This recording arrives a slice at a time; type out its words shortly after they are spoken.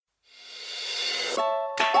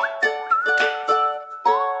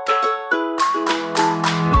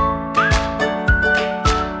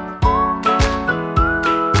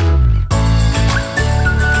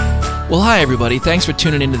Hi, everybody. Thanks for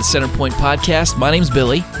tuning into the Centerpoint Podcast. My name's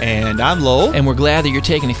Billy. And I'm Lowell. And we're glad that you're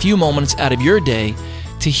taking a few moments out of your day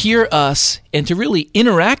to hear us and to really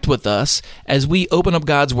interact with us as we open up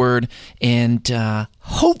God's Word and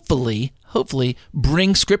hopefully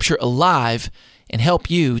bring Scripture alive and help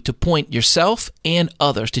you to point yourself and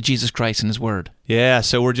others to Jesus Christ and His Word. Yeah,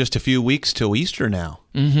 so we're just a few weeks till Easter now.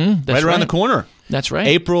 Mm-hmm. Right around the corner. That's right.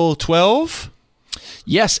 April 12th?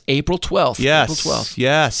 Yes, April 12th. Yes, April 12th.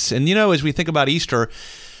 yes. And as we think about Easter,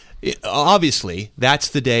 obviously, that's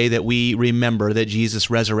the day that we remember that Jesus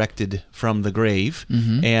resurrected from the grave,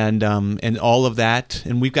 and all of that.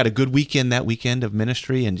 And we've got a good weekend that weekend of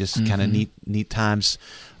ministry and just kind of neat times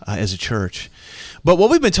as a church. But what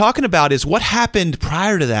we've been talking about is what happened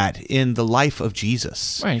prior to that in the life of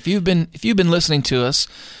Jesus. Right. If you've been listening to us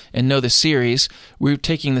and know the series, we're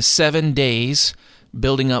taking the 7 days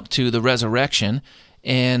building up to the resurrection,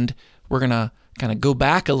 and we're going to kind of go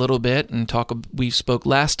back a little bit and talk. We spoke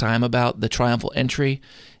last time about the triumphal entry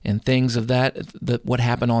and things of that, what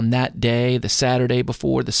happened on that day, the Saturday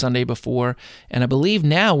before, the Sunday before, and I believe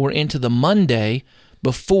now we're into the Monday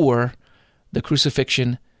before the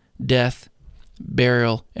crucifixion, death,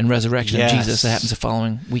 burial, and resurrection of Jesus that happens the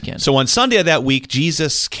following weekend. So on Sunday of that week,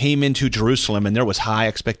 Jesus came into Jerusalem, and there was high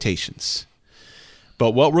expectations.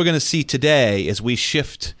 But what we're going to see today as we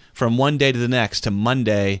shift from one day to the next to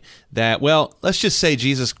Monday, that, well, let's just say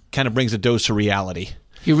Jesus kind of brings a dose of reality.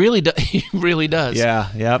 He really does. He really does. Yeah,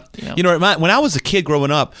 yep. When I was a kid growing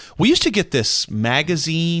up, we used to get this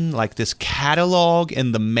magazine, like this catalog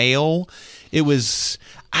in the mail. It was,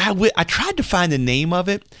 I tried to find the name of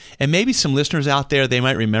it, and maybe some listeners out there, they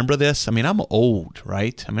might remember this. I mean, I'm old,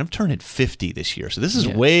 right? I mean, I'm turning 50 this year, so this is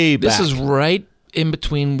way back. This is right in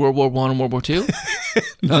between World War I and World War II?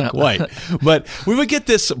 Not quite. But we would get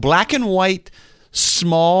this black and white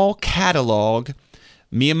small catalog.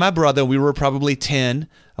 Me and my brother, we were probably 10,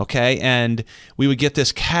 okay? And we would get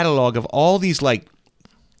this catalog of all these, like,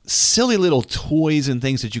 silly little toys and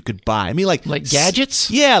things that you could buy. I mean, like gadgets?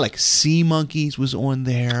 Yeah, like Sea Monkeys was on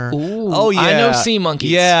there. Ooh, oh, yeah. I know Sea Monkeys.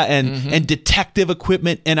 Yeah, and detective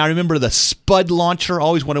equipment. And I remember the Spud launcher.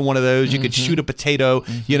 Always wanted one of those. You could shoot a potato,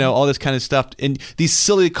 all this kind of stuff. And these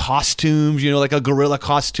silly costumes, like a gorilla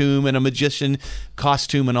costume and a magician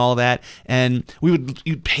costume and all that. And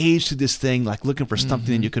you'd page through this thing, like looking for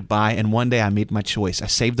something that you could buy. And one day I made my choice. I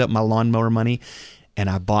saved up my lawnmower money, and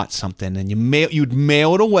I bought something, and you'd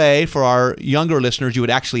mail it away. For our younger listeners, you would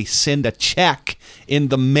actually send a check in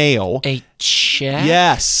the mail. A check?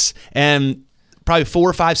 Yes. And probably 4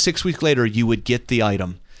 or 5, 6 weeks later, you would get the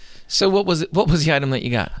item. So what was it? What was the item that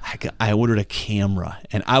you got? I ordered a camera,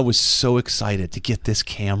 and I was so excited to get this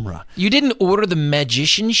camera. You didn't order the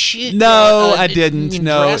magician shit? No, I didn't.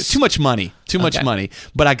 No, dress? Too much money. Much money.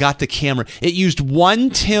 But I got the camera. It used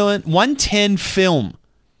 110 film.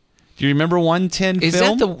 Do you remember 110 film? Is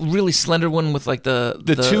that the really slender one with like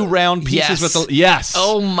the two round pieces with the yes?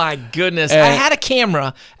 Oh my goodness! I had a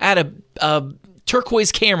camera. I had a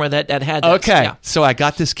turquoise camera that had that. Okay, yeah. So I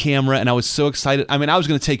got this camera and I was so excited. I mean, I was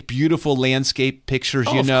going to take beautiful landscape pictures.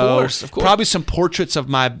 Of course. Probably some portraits of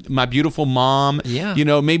my beautiful mom. Yeah.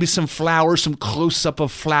 Maybe some flowers, some close up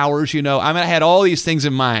of flowers. I mean, I had all these things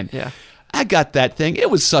in mind. Yeah. I got that thing. It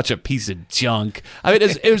was such a piece of junk. I mean,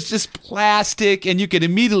 it was just plastic, and you could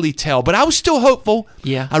immediately tell. But I was still hopeful.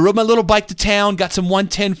 Yeah. I rode my little bike to town, got some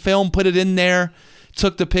 110 film, put it in there,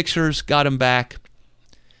 took the pictures, got them back.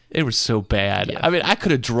 It was so bad. Yeah. I mean, I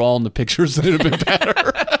could have drawn the pictures that would have been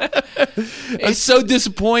better. I'm so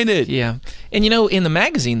disappointed. Yeah. And in the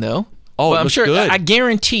magazine, though, I'm sure. Good. I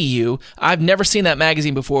guarantee you, I've never seen that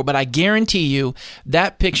magazine before, but I guarantee you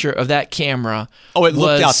that picture of that camera it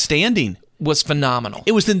looked outstanding. Was phenomenal.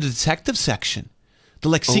 It was in the detective section.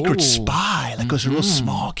 The secret spy, it was a real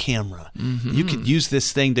small camera. You could use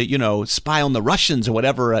this thing to, spy on the Russians or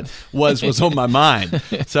whatever it was on my mind.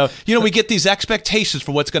 So, we get these expectations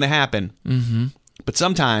for what's going to happen. But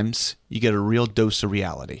sometimes you get a real dose of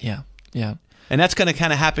reality. Yeah, yeah. And that's going to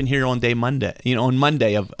kind of happen here on Monday, on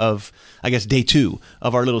Monday of I guess, day 2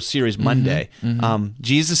 of our little series, Monday.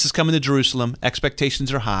 Jesus is coming to Jerusalem.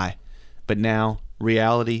 Expectations are high. But now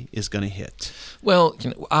reality is going to hit. Well,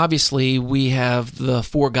 obviously, we have the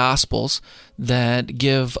 4 Gospels that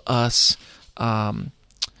give us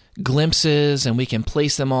glimpses, and we can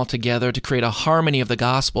place them all together to create a harmony of the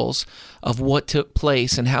Gospels of what took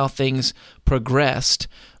place and how things progressed.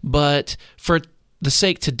 But for the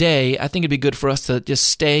sake today, I think it'd be good for us to just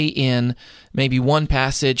stay in maybe one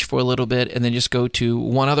passage for a little bit and then just go to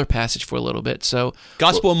one other passage for a little bit. So,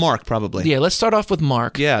 Gospel of Mark, probably. Yeah, let's start off with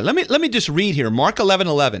Mark. Yeah, let me just read here. Mark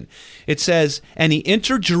 11:11. It says, "And he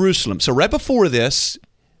entered Jerusalem." So right before this,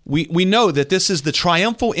 we know that this is the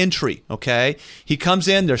triumphal entry, okay? He comes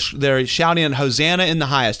in, they're shouting, Hosanna in the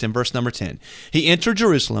highest, in verse number 10. He entered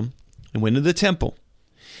Jerusalem and went to the temple,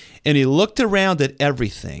 and he looked around at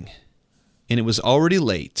everything, and it was already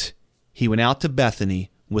late. He went out to Bethany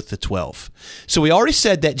with the 12. So we already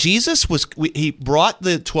said that Jesus he brought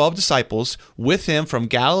the 12 disciples with him from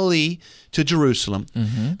Galilee to Jerusalem.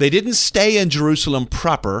 Mm-hmm. They didn't stay in Jerusalem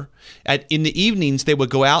proper. In the evenings, they would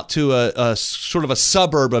go out to a sort of a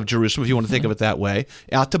suburb of Jerusalem, if you want to think of it that way,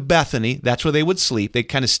 out to Bethany. That's where they would sleep. They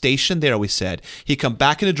kind of stationed there, we said. He'd come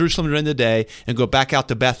back into Jerusalem during the day and go back out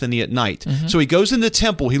to Bethany at night. Mm-hmm. So he goes in the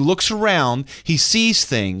temple. He looks around. He sees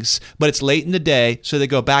things, but it's late in the day, so they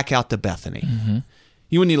go back out to Bethany. Mm-hmm.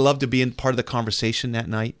 You wouldn't love to be in part of the conversation that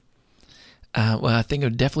night? Well, I think it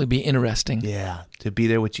would definitely be interesting. Yeah, to be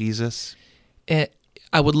there with Jesus.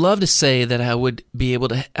 I would love to say that I would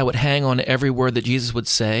hang on to every word that Jesus would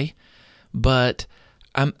say, but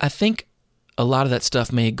I think a lot of that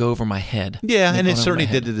stuff may go over my head. Yeah, and it certainly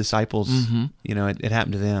did to the disciples. Mm-hmm. It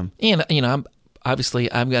happened to them. And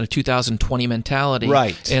I've got a 2020 mentality,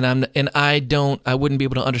 right? And I wouldn't be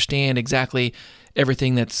able to understand exactly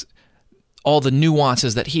everything that's all the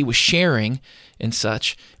nuances that he was sharing and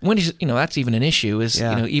such. When that's even an issue.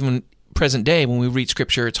 Even present day when we read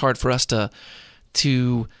Scripture, it's hard for us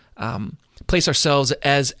to place ourselves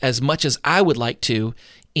as much as I would like to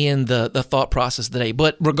in the thought process of the day.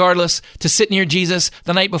 But regardless, to sit near Jesus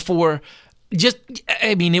the night before,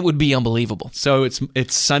 it would be unbelievable. So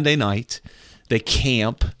it's Sunday night. They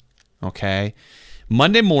camp. Okay,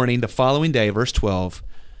 Monday morning, the following day, verse 12.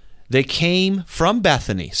 They came from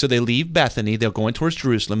Bethany. So they leave Bethany. They're going towards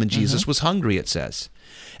Jerusalem, and Jesus was hungry, it says.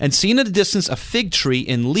 And seeing at a distance a fig tree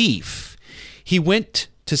in leaf, he went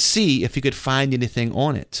to see if he could find anything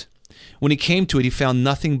on it. When he came to it, he found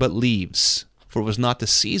nothing but leaves, for it was not the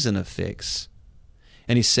season of figs.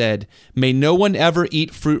 And he said, "May no one ever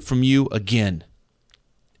eat fruit from you again."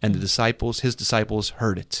 And his disciples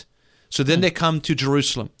heard it. So then they come to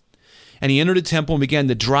Jerusalem. And he entered the temple and began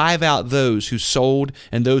to drive out those who sold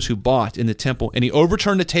and those who bought in the temple. And he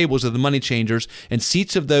overturned the tables of the money changers and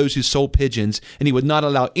seats of those who sold pigeons. And he would not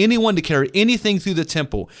allow anyone to carry anything through the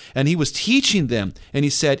temple. And he was teaching them. And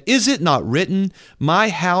he said, "Is it not written, 'My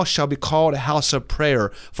house shall be called a house of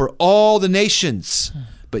prayer for all the nations'?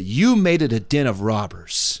 But you made it a den of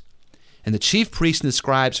robbers." And the chief priests and the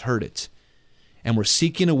scribes heard it and were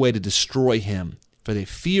seeking a way to destroy him, for they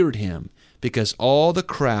feared him, because all the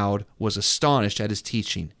crowd was astonished at his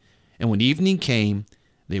teaching. And when evening came,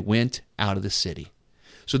 they went out of the city.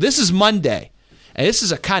 So this is Monday, and this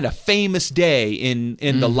is a kind of famous day in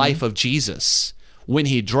the life of Jesus, when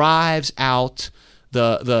he drives out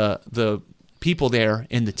the people there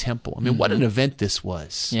in the temple. I mean, what an event this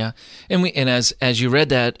was. Yeah, and as you read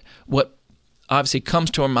that, what obviously comes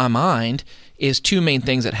to my mind is two main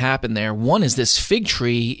things that happen there. One is this fig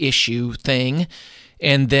tree issue thing,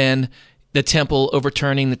 and then the temple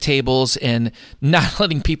overturning the tables and not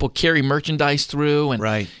letting people carry merchandise through, and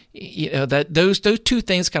right. That those two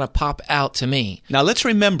things kind of pop out to me. Now let's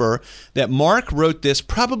remember that Mark wrote this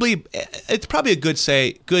it's probably a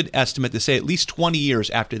good estimate to say at least 20 years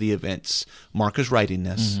after the events. Mark is writing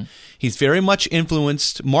this. Mm-hmm. He's very much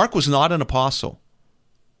influenced. Mark was not an apostle.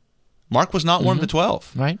 Mark was not one of the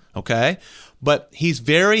 12. Right. Okay? But he's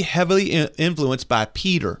very heavily influenced by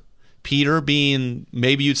Peter. Peter being,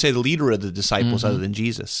 maybe you'd say, the leader of the disciples other than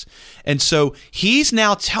Jesus. And so he's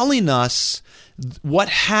now telling us what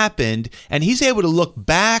happened, and he's able to look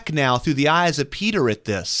back now through the eyes of Peter at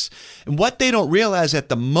this. And what they don't realize at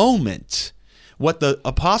the moment, what the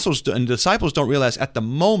apostles and disciples don't realize at the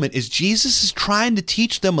moment, is Jesus is trying to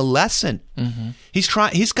teach them a lesson. Mm-hmm.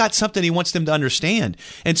 He's got something he wants them to understand.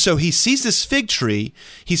 And so he sees this fig tree,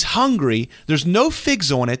 he's hungry, there's no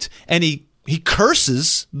figs on it, and he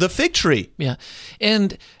curses the fig tree. Yeah.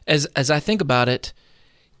 And as I think about it,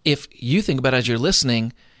 if you think about it as you're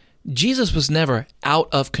listening, Jesus was never out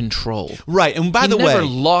of control. Right. And by the way, he never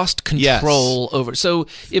lost control over. So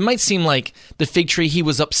it might seem like the fig tree, he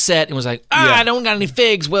was upset and was like, I don't got any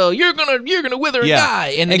figs. Well, you're gonna wither and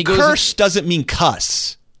die. And then he goes, curse doesn't mean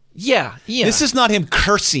cuss. Yeah. This is not him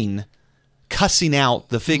cussing out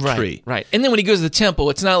the fig tree. Right. And then when he goes to the temple,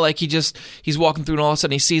 it's not like he's walking through and all of a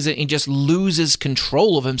sudden he sees it and he just loses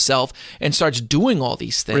control of himself and starts doing all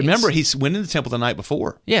these things. Remember, he went in the temple the night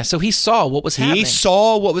before. Yeah, so he saw what was happening. He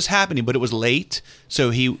saw what was happening, but it was late, so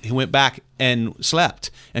he went back and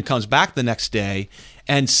slept and comes back the next day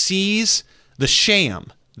and sees the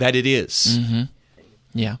sham that it is. Mm-hmm.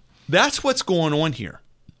 Yeah. That's what's going on here.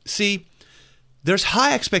 See, there's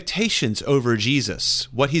high expectations over Jesus,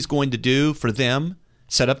 what he's going to do for them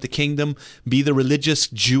set up the kingdom, be the religious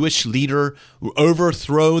Jewish leader,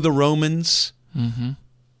 overthrow the Romans. Mm-hmm.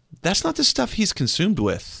 That's not the stuff he's consumed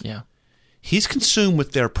with. Yeah. He's consumed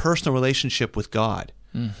with their personal relationship with God,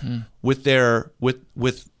 Mm-hmm. with their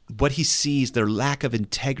with what he sees, their lack of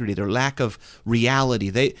integrity, their lack of reality.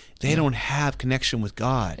 They don't have connection with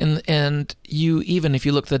God. And you, even if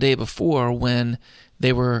you look the day before when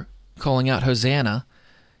they were calling out Hosanna,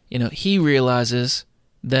 he realizes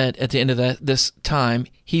that at the end of this time,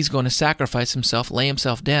 he's going to sacrifice himself, lay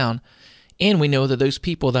himself down. And we know that those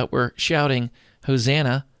people that were shouting,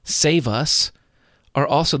 Hosanna, save us, are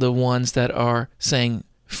also the ones that are saying,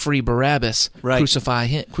 free Barabbas, Right.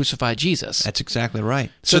 crucify Jesus. That's exactly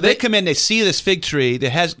right. So So they they- come in, they see this fig tree that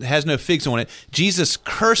has no figs on it. Jesus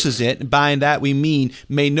curses it, and by that we mean,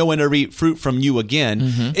 may no one ever eat fruit from you again.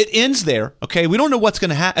 Mm-hmm. It ends there, okay? We don't know what's going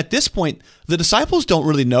to happen. At this point, the disciples don't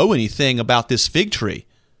really know anything about this fig tree,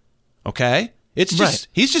 okay? It's just, Right.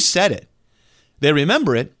 he's just said it. They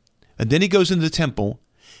remember it, and then he goes into the temple,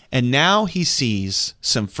 and now he sees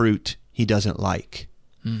some fruit he doesn't like.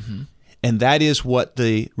 Mm-hmm. And that is what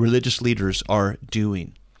the religious leaders are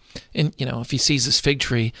doing. And, if he sees this fig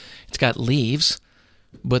tree, it's got leaves,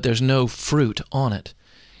 but there's no fruit on it.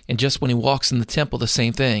 And just when he walks in the temple, the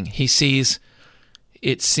same thing. He sees,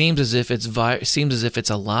 it seems as if it's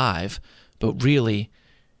alive, but really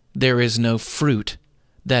there is no fruit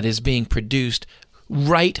that is being produced,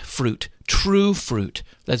 right fruit, true fruit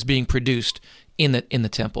that's being produced in the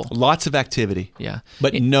temple. Lots of activity. Yeah.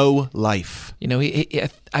 But no life.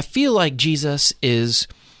 I feel like Jesus is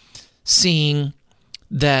seeing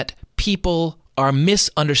that people are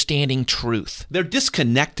misunderstanding truth. They're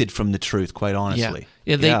disconnected from the truth, quite honestly.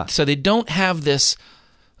 So they don't have this.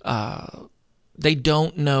 They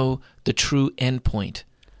don't know the true endpoint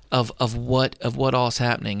of what all's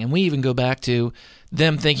happening, and we even go back to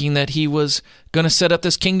them thinking that he was going to set up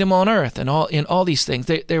this kingdom on earth and all these things.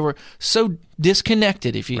 They were so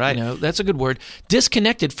disconnected. If you Right. that's a good word.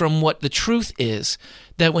 Disconnected from what the truth is.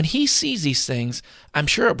 That when he sees these things, I'm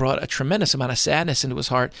sure it brought a tremendous amount of sadness into his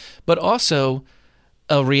heart, but also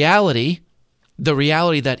a reality, the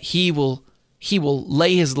reality that he will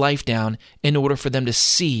lay his life down in order for them to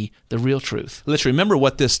see the real truth. Let's remember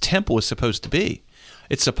what this temple is supposed to be.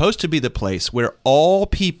 It's supposed to be the place where all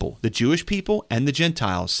people, the Jewish people and the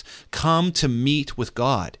Gentiles, come to meet with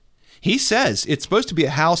God. He says it's supposed to be a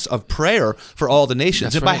house of prayer for all the nations.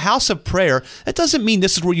 That's and by right. house of prayer, that doesn't mean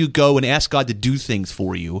this is where you go and ask God to do things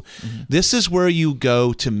for you. Mm-hmm. This is where you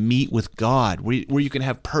go to meet with God, where you can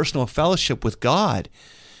have personal fellowship with God.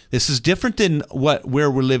 This is different than where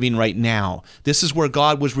we're living right now. This is where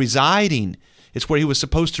God was residing. It's where he was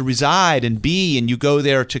supposed to reside and be, and you go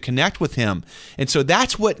there to connect with him. And so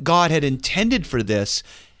that's what God had intended for this,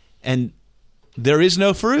 and there is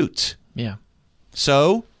no fruit. Yeah.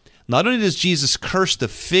 So not only does Jesus curse the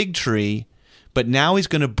fig tree, but now he's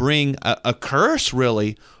going to bring a curse,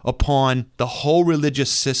 really, upon the whole religious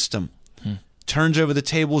system. Turns over the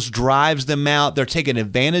tables, drives them out. They're taking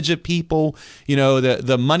advantage of people.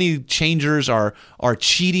 The money changers are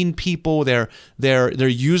cheating people. They're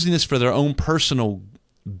using this for their own personal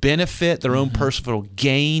benefit, their own personal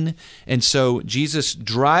gain. And so Jesus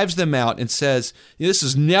drives them out and says, "This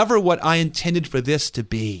is never what I intended for this to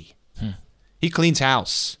be." He cleans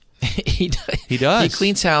house. He does. He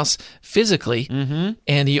cleans house physically,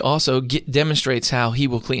 and he also demonstrates how he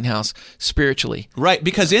will clean house spiritually. Right,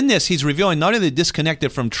 because in this, he's revealing not only the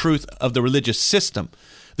disconnected from truth of the religious system,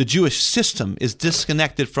 the Jewish system is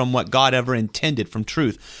disconnected from what God ever intended from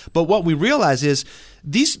truth. But what we realize is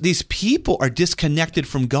these people are disconnected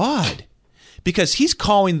from God because he's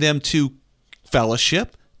calling them to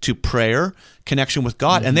fellowship, to prayer, connection with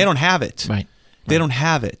God, and they don't have it. Right. They don't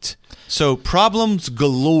have it. So problems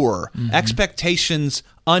galore, expectations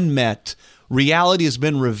unmet, reality has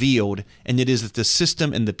been revealed, and it is that the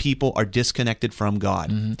system and the people are disconnected from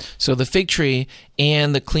God. So the fig tree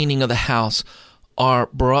and the cleaning of the house are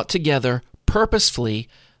brought together purposefully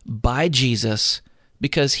by Jesus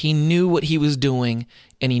because he knew what he was doing,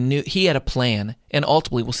 and he knew he had a plan. And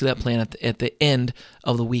ultimately, we'll see that plan at the end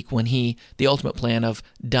of the week when the ultimate plan of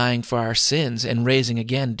dying for our sins and raising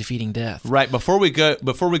again, defeating death. Right. Before we go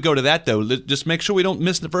to that, though, just make sure we don't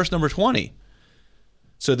miss the verse number 20.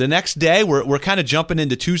 So the next day, we're kind of jumping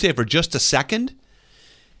into Tuesday for just a second.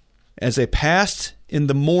 As they passed in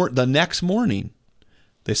the next morning,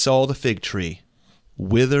 they saw the fig tree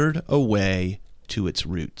withered away to its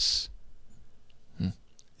roots.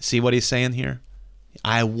 See what he's saying here?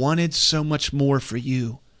 I wanted so much more for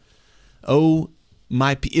you. Oh,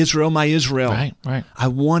 my Israel, my Israel. Right, right. I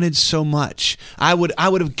wanted so much. I would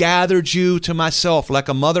have gathered you to myself like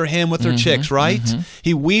a mother hen with her chicks, right?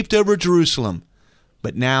 He wept over Jerusalem,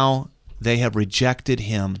 but now they have rejected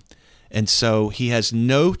him. And so he has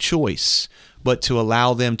no choice but to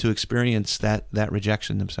allow them to experience that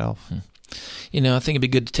rejection themselves. I think it'd be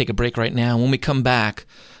good to take a break right now. When we come back,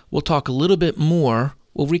 we'll talk a little bit more.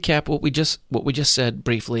 We'll recap what we just said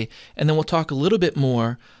briefly, and then we'll talk a little bit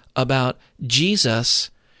more about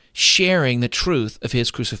Jesus sharing the truth of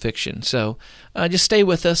his crucifixion. So just stay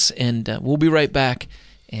with us, and we'll be right back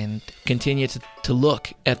and continue to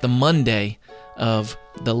look at the Monday of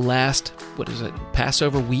the last,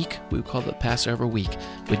 Passover week? We would call it Passover week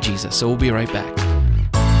with Jesus. So we'll be right back.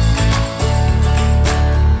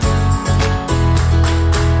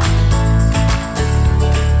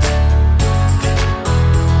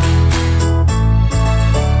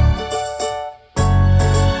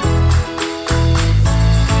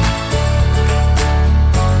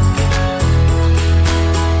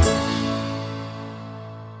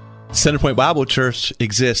 Centerpoint Bible Church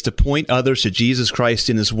exists to point others to Jesus Christ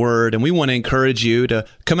in His Word, and we want to encourage you to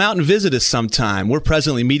come out and visit us sometime. We're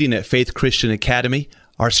presently meeting at Faith Christian Academy.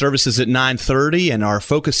 Our service is at 9:30, and our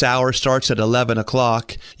focus hour starts at 11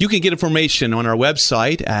 o'clock. You can get information on our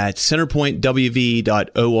website at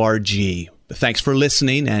centerpointwv.org. Thanks for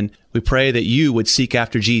listening, and we pray that you would seek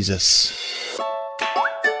after Jesus.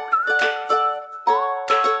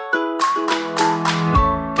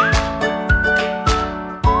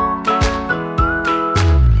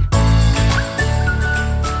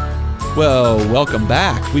 Well, welcome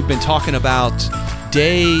back. We've been talking about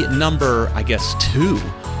day number, 2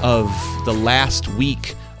 of the last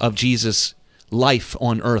week of Jesus' life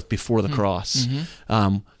on earth before the cross.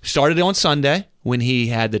 Started on Sunday when he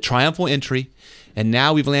had the triumphal entry, and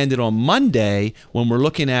now we've landed on Monday when we're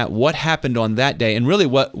looking at what happened on that day. And really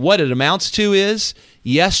what it amounts to is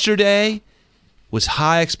yesterday was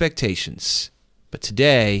high expectations, but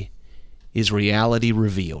today is reality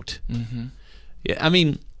revealed. Yeah,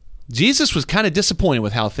 Jesus was kind of disappointed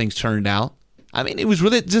with how things turned out. It was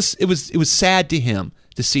really it was sad to him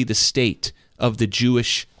to see the state of the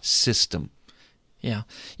Jewish system. Yeah.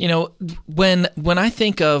 When I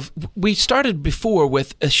think of, we started before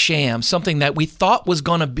with a sham, something that we thought was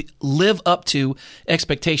going to live up to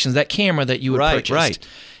expectations, that camera that you had purchased. Right.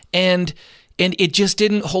 And it just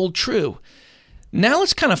didn't hold true. Now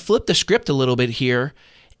let's kind of flip the script a little bit here.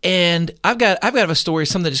 And I've got a story,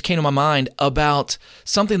 something that just came to my mind about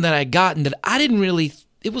something that I got and that I didn't really,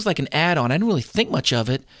 it was like an add-on. I didn't really think much of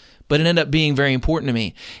it, but it ended up being very important to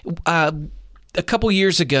me. A couple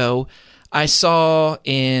years ago, I saw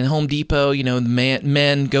in Home Depot,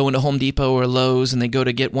 men go into Home Depot or Lowe's and they go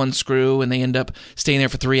to get one screw and they end up staying there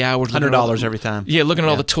for 3 hours. $100 every time. Yeah, looking at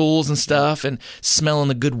all the tools and stuff and smelling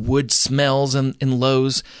the good wood smells in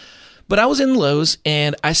Lowe's. But I was in Lowe's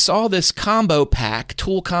and I saw this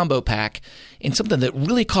tool combo pack, and something that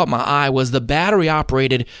really caught my eye was the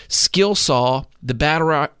battery-operated skill saw, the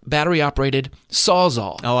battery-operated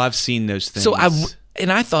Sawzall. Oh, I've seen those things. So I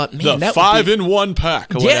thought, man, that 5-in-1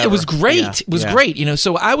 pack. Or yeah, it was great. Yeah, it was great.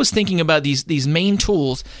 So I was thinking about these main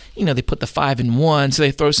tools. They put the 5-in-1, so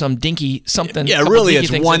they throw some dinky something. Yeah, really,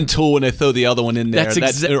 it's one tool and they throw the other one in there.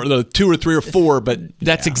 That's or 2 or 3 or 4, but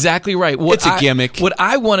that's exactly right. It's a gimmick. What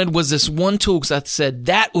I wanted was this one tool because I said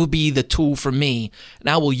that will be the tool for me, and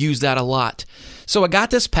I will use that a lot. So I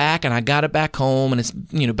got this pack and I got it back home, and it's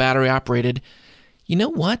battery operated. You know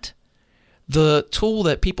what? The tool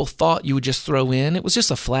that people thought you would just throw in, it was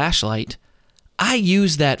just a flashlight. I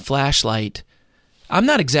use that flashlight. I'm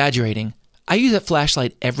not exaggerating. I use that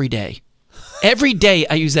flashlight every day. Every day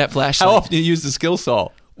I use that flashlight. How often do you use the skill saw?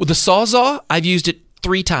 Well, the Sawzall, I've used it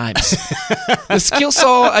 3 times. The skill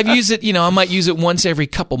saw, I've used it, I might use it once every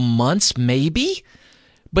couple months, maybe.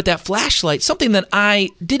 But that flashlight, something that I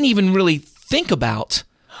didn't even really think about,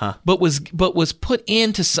 but was put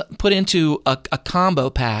into a combo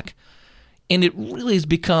pack. And it really has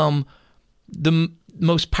become the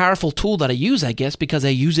most powerful tool that I use, I guess, because I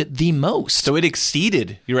use it the most. So it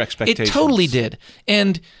exceeded your expectations. It totally did.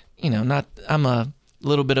 And, I'm a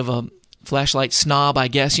little bit of a flashlight snob, I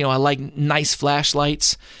guess. I like nice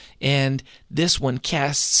flashlights. And this one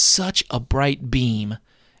casts such a bright beam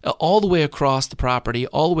all the way across the property,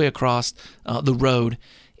 all the way across the road.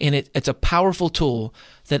 And it's a powerful tool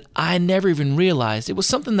that I never even realized. It was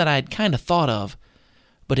something that I had kind of thought of,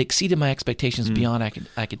 but exceeded my expectations beyond I could.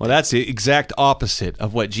 Well, that's the exact opposite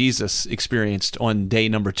of what Jesus experienced on day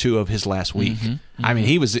number 2 of his last week.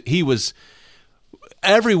 He was.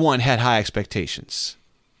 Everyone had high expectations,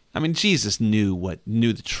 I mean, Jesus knew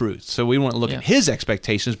the truth. So we want to look at his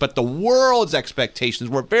expectations, but the world's expectations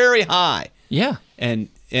were very high. Yeah.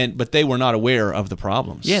 But they were not aware of the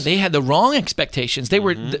problems. Yeah, they had the wrong expectations. They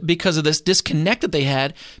were because of this disconnect that they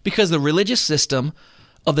had, because the religious system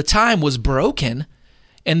of the time was broken,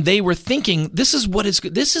 and they were thinking this is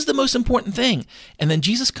the most important thing. And then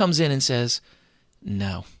Jesus comes in and says,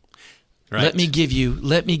 "No. Right. Let me give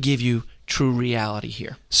you true reality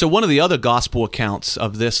here." So one of the other gospel accounts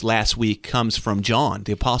of this last week comes from John,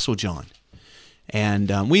 the Apostle John.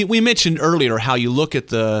 And we mentioned earlier how you look at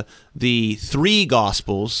the three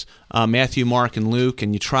Gospels, Matthew, Mark, and Luke,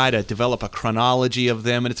 and you try to develop a chronology of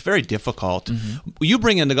them, and it's very difficult. You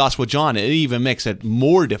bring in the Gospel of John, it even makes it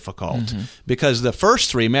more difficult because the first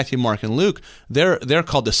three, Matthew, Mark, and Luke, they're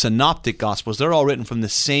called the Synoptic Gospels. They're all written from the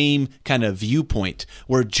same kind of viewpoint,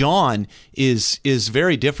 where John is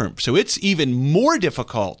very different. So it's even more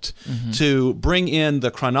difficult to bring in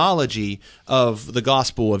the chronology of the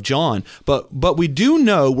Gospel of John. But we do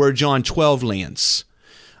know where John 12 lands.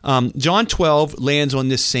 John 12 lands on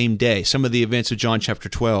this same day, some of the events of John chapter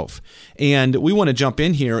 12. And we want to jump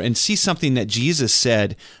in here and see something that Jesus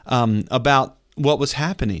said about what was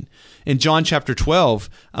happening. In John chapter 12,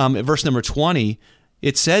 at verse number 20,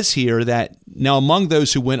 it says here that, now among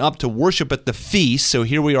those who went up to worship at the feast, so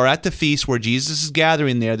here we are at the feast where Jesus is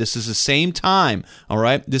gathering there. This is the same time, all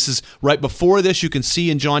right? This is right before this. You can see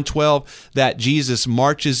in John 12 that Jesus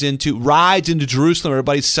rides into Jerusalem.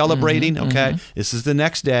 Everybody's celebrating, okay? This is the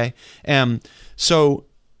next day. And so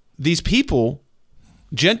these people,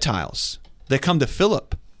 Gentiles, they come to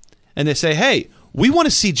Philip and they say, "Hey, we want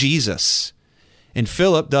to see Jesus." And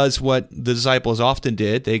Philip does what the disciples often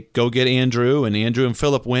did. They go get Andrew, and Andrew and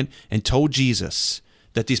Philip went and told Jesus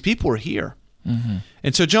that these people were here.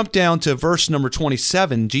 And so jump down to verse number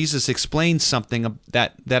 27. Jesus explains something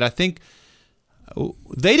that I think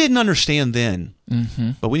they didn't understand then,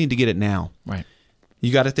 but we need to get it now. Right.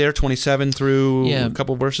 You got it there, 27 through a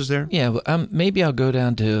couple verses there? Yeah, maybe I'll go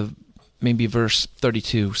down to maybe verse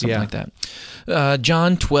 32, something like that.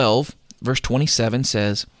 John 12, verse 27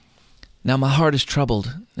 says, "Now my heart is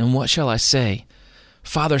troubled, and what shall I say?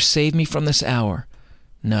 Father, save me from this hour.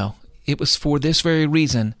 No, it was for this very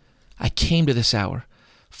reason I came to this hour.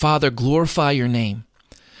 Father, glorify your name."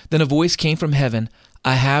 Then a voice came from heaven,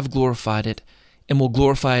 "I have glorified it, and will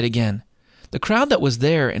glorify it again." The crowd that was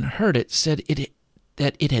there and heard it said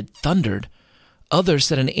that it had thundered. Others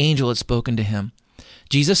said an angel had spoken to him.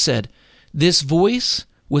 Jesus said, "This voice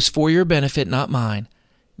was for your benefit, not mine.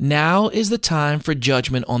 Now is the time for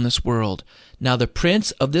judgment on this world. Now the prince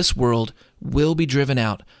of this world will be driven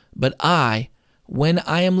out. But I, when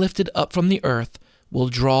I am lifted up from the earth, will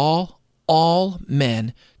draw all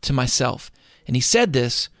men to myself." And he said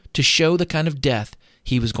this to show the kind of death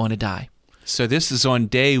he was going to die. So this is on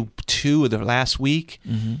day 2 of the last week,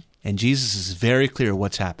 and Jesus is very clear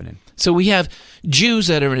what's happening. So we have Jews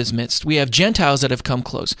that are in his midst. We have Gentiles that have come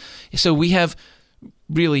close. So we have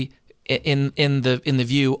really in the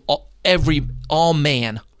view all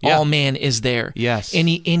man is there. Yes. And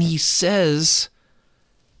he says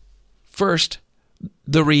first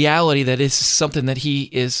the reality that is something that he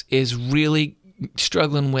is really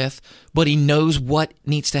struggling with, but he knows what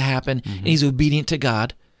needs to happen, and he's obedient to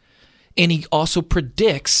God. And he also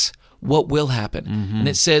predicts what will happen. And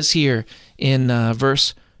it says here in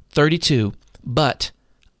verse 32, "But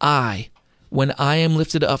I, when I am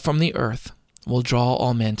lifted up from the earth, will draw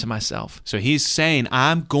all men to myself." So he's saying,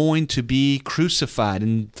 I'm going to be crucified.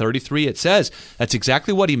 In 33, it says that's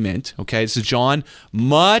exactly what he meant. Okay, so John,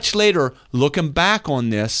 much later, looking back on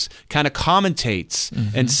this, kind of commentates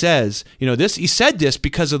and says, this. He said this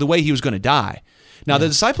because of the way he was going to die. Now, the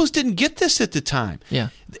disciples didn't get this at the time. Yeah.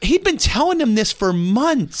 He'd been telling them this for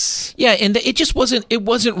months. Yeah, and it just wasn't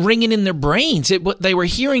ringing in their brains. They were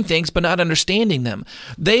hearing things but not understanding them.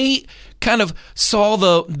 They kind of saw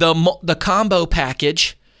the combo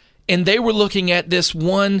package, and they were looking at this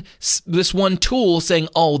one tool saying,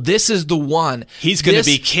 "Oh, this is the one. He's going to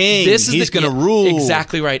be king. He's going to rule."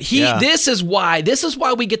 Exactly right. This is why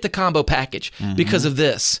we get the combo package, because of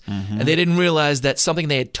this. And they didn't realize that something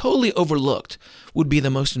they had totally overlooked would be the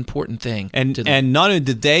most important thing. And not only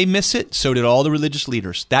did they miss it, so did all the religious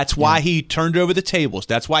leaders. That's why he turned over the tables.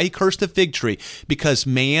 That's why he cursed the fig tree, because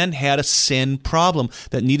man had a sin problem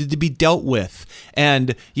that needed to be dealt with.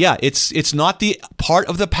 And it's not the part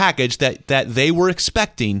of the package that they were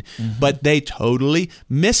expecting, but they totally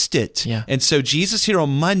missed it. Yeah. And so Jesus here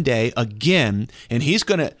on Monday again, and he's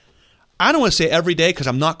going to, I don't want to say every day because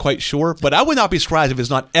I'm not quite sure, but I would not be surprised if it's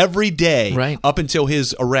not every day Right. up until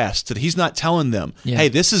his arrest that he's not telling them, Yeah. hey,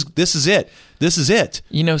 this is it. This is it.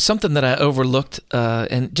 You know, something that I overlooked,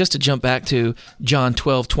 and just to jump back to John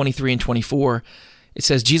 12:23 and 24, it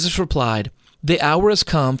says, Jesus replied, "The hour has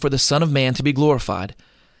come for the Son of Man to be glorified.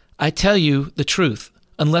 I tell you the truth,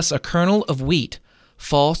 unless a kernel of wheat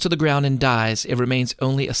falls to the ground and dies, it remains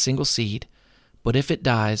only a single seed. But if it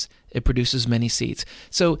dies, it produces many seeds."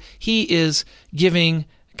 So he is giving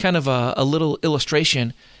kind of a little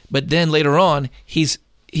illustration, but then later on, he's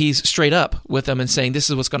straight up with them and saying, this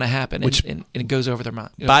is what's going to happen, and it goes over their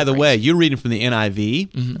mind. By the way, you're reading from the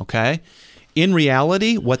NIV, okay? In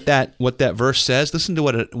reality, what that verse says, listen to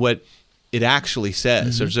what it actually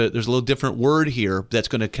says. There's a little different word here that's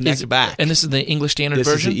going to connect back. And this is the English Standard This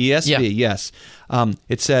Version? is the ESV, yes.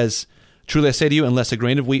 It says, "Truly I say to you, unless a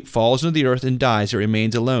grain of wheat falls into the earth and dies, it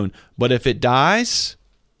remains alone. But if it dies,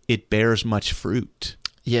 it bears much fruit."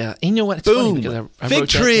 Yeah. And you know what? It's Boom! funny because I Fig wrote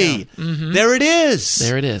that tree. down. There it is.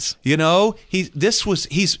 There it is. You know,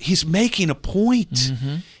 he's making a point.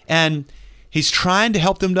 And he's trying to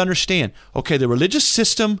help them to understand, okay, the religious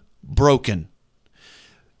system, broken.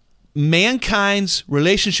 Mankind's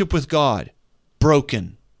relationship with God,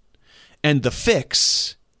 broken. And the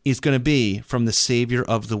fix is going to be from the Savior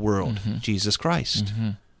of the world, Jesus Christ.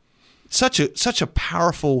 Such a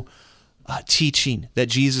powerful teaching that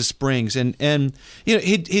Jesus brings, and you know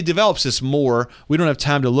he develops this more. We don't have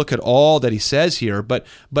time to look at all that he says here, but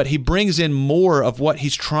he brings in more of what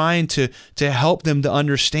he's trying to help them to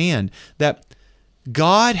understand, that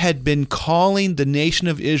God had been calling the nation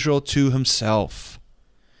of Israel to himself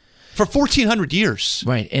for 1,400 years.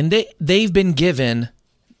 Right. And they've been given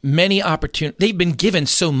many opportunities. They've been given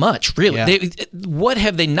so much, really. Yeah. What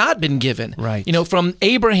have they not been given? Right. You know, from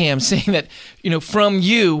Abraham saying that, you know, from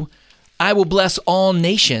you I will bless all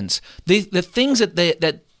nations. The things that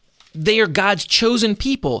they are God's chosen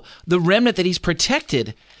people, the remnant that he's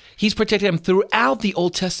protected. He's protected them throughout the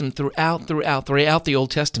Old Testament, throughout the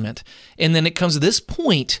Old Testament. And then it comes to this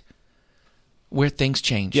point where things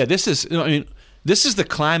change. Yeah, this is the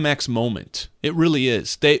climax moment. It really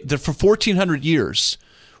is. They're for 1,400 years,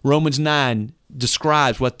 Romans 9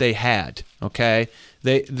 describes what they had. Okay,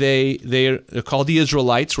 they're called the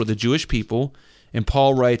Israelites, or the Jewish people, and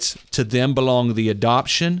Paul writes, "To them belong the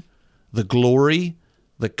adoption, the glory,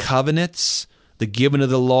 the covenants, the giving of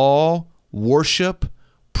the law, worship,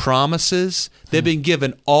 promises." They've been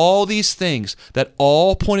given all these things that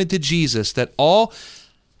all pointed to Jesus, that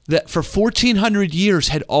for 1,400 years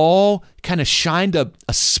had all kind of shined a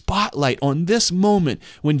spotlight on this moment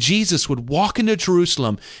when Jesus would walk into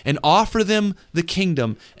Jerusalem and offer them the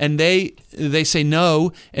kingdom, and they say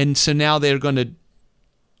no, and so now they're going to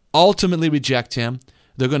ultimately reject him.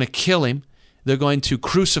 They're going to kill him. They're going to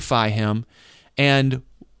crucify him. And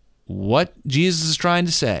what Jesus is trying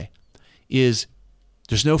to say is,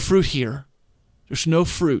 there's no fruit here. There's no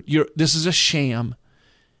fruit. This is a sham.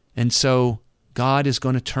 And so God is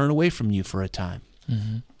going to turn away from you for a time.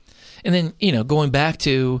 Mm-hmm. And then, you know, going back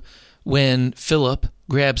to when Philip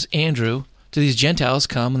grabs Andrew, to these Gentiles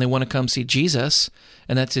come and they want to come see Jesus,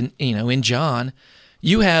 and that's in John,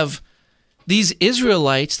 you have these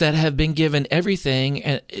Israelites that have been given everything,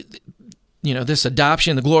 and this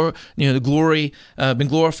adoption, the glory, been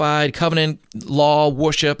glorified, covenant, law,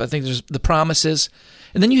 worship. I think there's the promises,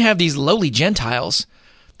 and then you have these lowly Gentiles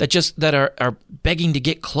that are begging to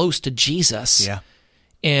get close to Jesus. Yeah.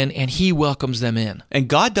 And he welcomes them in. And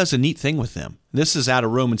God does a neat thing with them. This is out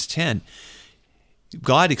of Romans 10.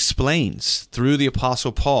 God explains through the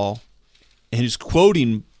Apostle Paul, and he's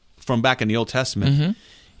quoting from back in the Old Testament. Mm-hmm.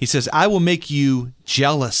 He says, "I will make you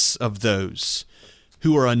jealous of those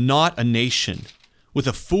who are not a nation. With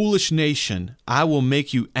a foolish nation, I will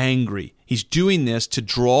make you angry." He's doing this to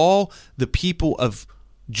draw the people of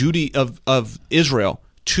Israel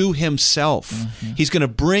to himself. Mm-hmm. He's going to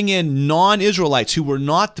bring in non-Israelites who were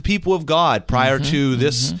not the people of God prior to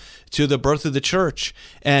this, to the birth of the church.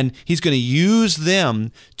 And he's going to use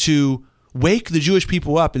them to wake the Jewish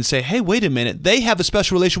people up and say, hey, wait a minute, they have a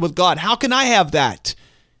special relation with God. How can I have that?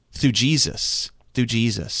 Through Jesus.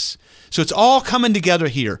 So it's all coming together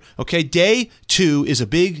here. Okay, day 2 is a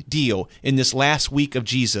big deal in this last week of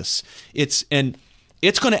Jesus. It's going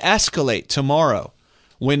to escalate tomorrow.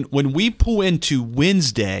 When we pull into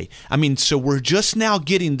Wednesday, so we're just now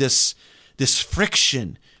getting this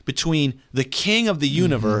friction between the king of the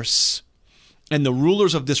universe and the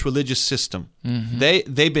rulers of this religious system. Mm-hmm.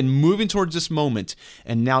 They've been moving towards this moment,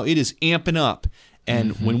 and now it is amping up.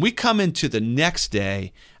 And when we come into the next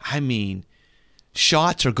day,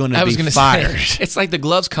 shots are going to be fired. Say, it's like the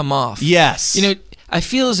gloves come off. Yes. I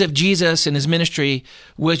feel as if Jesus and his ministry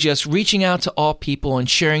was just reaching out to all people and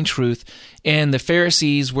sharing truth, and the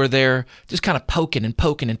Pharisees were there just kind of poking and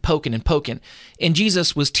poking and poking and poking. And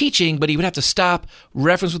Jesus was teaching, but he would have to stop,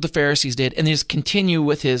 reference what the Pharisees did, and just continue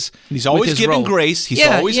with his He's always with his giving role. grace. He's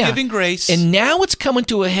always giving grace. And now it's coming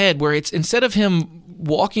to a head where it's, instead of him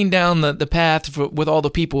walking down the path with all the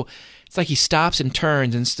people, it's like he stops and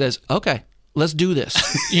turns and says, okay, let's do this,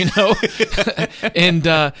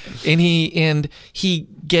 and he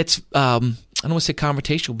gets I don't want to say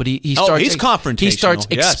confrontational, but he starts he's confrontational. He starts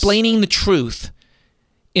yes. explaining the truth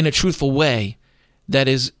in a truthful way that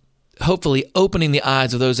is hopefully opening the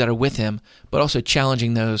eyes of those that are with him, but also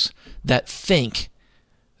challenging those that think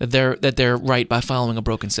that they're right by following a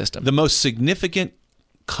broken system. The most significant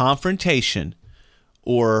confrontation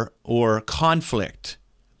or conflict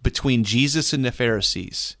between Jesus and the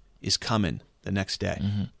Pharisees is coming the next day.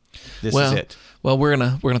 Mm-hmm. This is it. Well, we're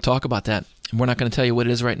gonna talk about that. And we're not going to tell you what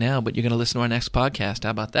it is right now, but you're going to listen to our next podcast. How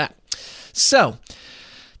about that? So,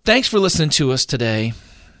 thanks for listening to us today.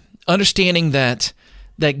 Understanding that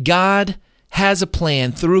God has a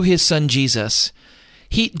plan through his son Jesus.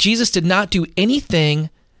 Jesus did not do anything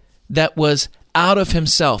that was out of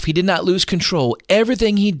himself. He did not lose control.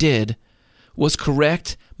 Everything he did was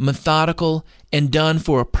correct, methodical, and done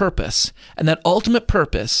for a purpose. And that ultimate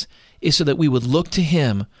purpose is so that we would look to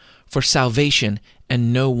him for salvation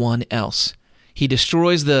and no one else. He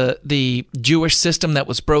destroys the Jewish system that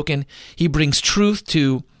was broken. He brings truth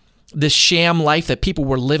to this sham life that people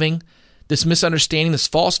were living, this misunderstanding, this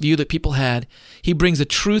false view that people had. He brings the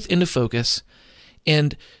truth into focus,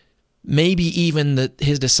 and maybe even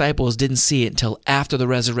his disciples didn't see it until after the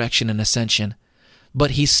resurrection and ascension.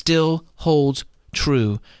 But he still holds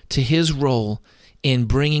true to his role in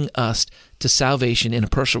bringing us to salvation in a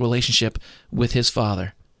personal relationship with his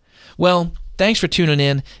Father. Well, thanks for tuning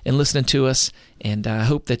in and listening to us, and I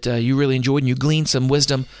hope that you really enjoyed and you gleaned some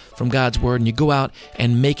wisdom from God's Word, and you go out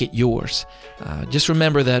and make it yours. Just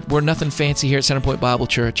remember that we're nothing fancy here at Centerpoint Bible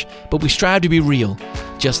Church, but we strive to be real,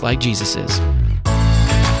 just like Jesus is.